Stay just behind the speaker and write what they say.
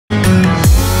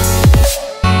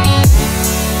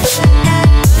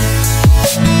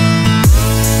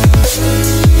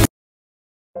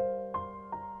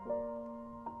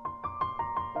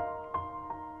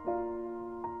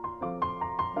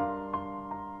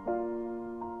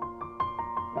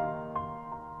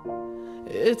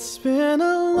It's been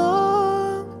a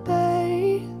long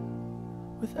day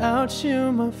without you,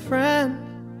 my friend,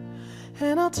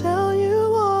 and I'll tell you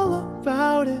all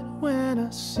about it when I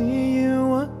see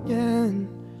you again.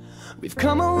 We've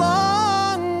come a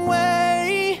long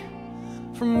way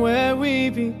from where we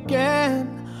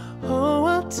began. Oh,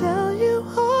 I'll tell you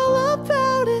all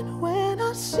about it when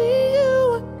I see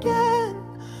you again.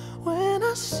 When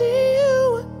I see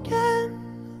you again.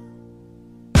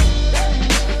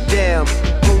 Damn,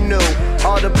 who knew?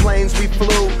 All the planes we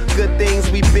flew, good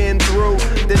things we've been through,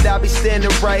 that I'll be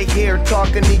standing right here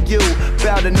talking to you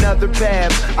about another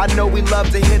path. I know we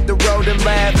love to hit the road and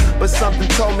laugh, but something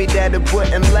told me that it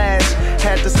wouldn't last.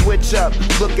 Had to switch up,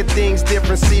 look at things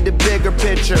different, see the bigger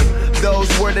picture. Those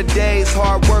were the days,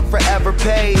 hard work forever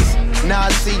pays. Now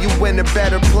I see you in a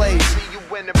better place.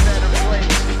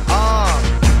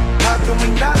 How can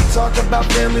we not talk about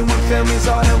family when family's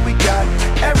all that we got?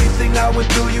 Everything I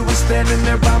went through, you were standing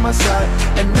there by my side,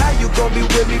 and now you gon' be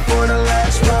with me for the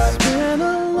last ride. It's been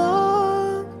a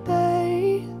long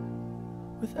day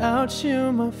without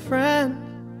you, my friend,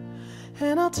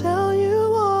 and I'll tell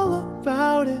you all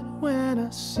about it when I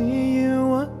see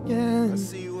you again.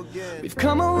 We've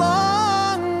come a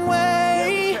long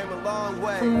way,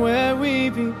 from where we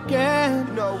began.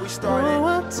 You know we started. Oh,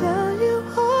 I'll tell you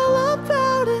all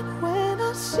about it when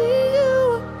I see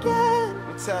you again.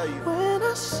 I'll tell you. When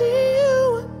I see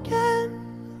you again.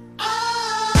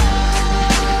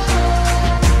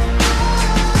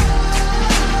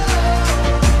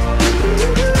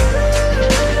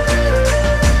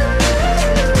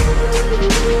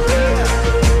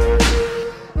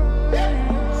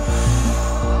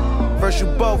 First you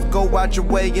both go out your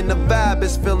way and the vibe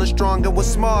is feeling strong, and what's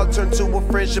small turn to a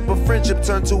friendship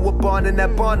turn to a bond, and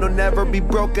that bond will never be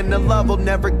broken, the love will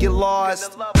never get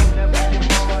lost.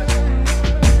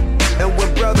 And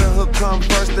when brotherhood come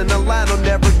first, then the line will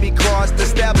never be crossed.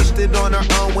 Established it on our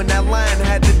own when that line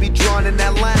had to be drawn, and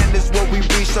that line is what we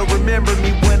reach, so remember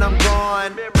me when I'm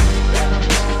gone.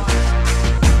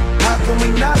 How can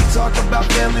we not talk about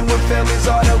family when family's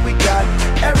all that we got?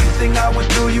 Everything I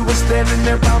went through, you were standing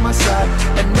there by my side,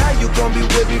 and now you gon' be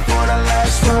with me for the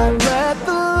last ride. Don't let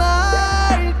the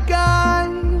light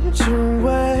guide your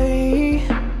way.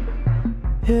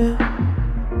 Yeah.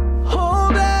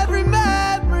 Hold every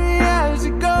memory as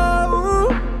you go,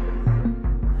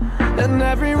 and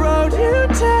every road you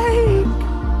take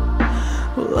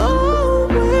will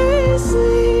always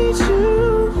lead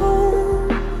you home.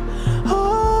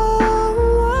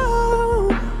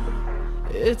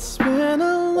 It's been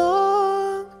a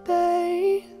long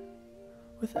day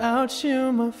without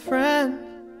you, my friend,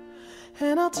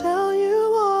 and I'll tell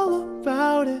you all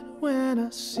about it when I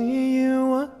see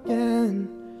you again.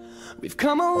 We've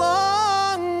come a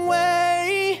long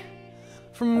way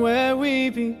from where we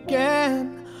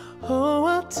began. Oh,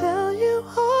 I'll tell you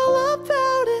all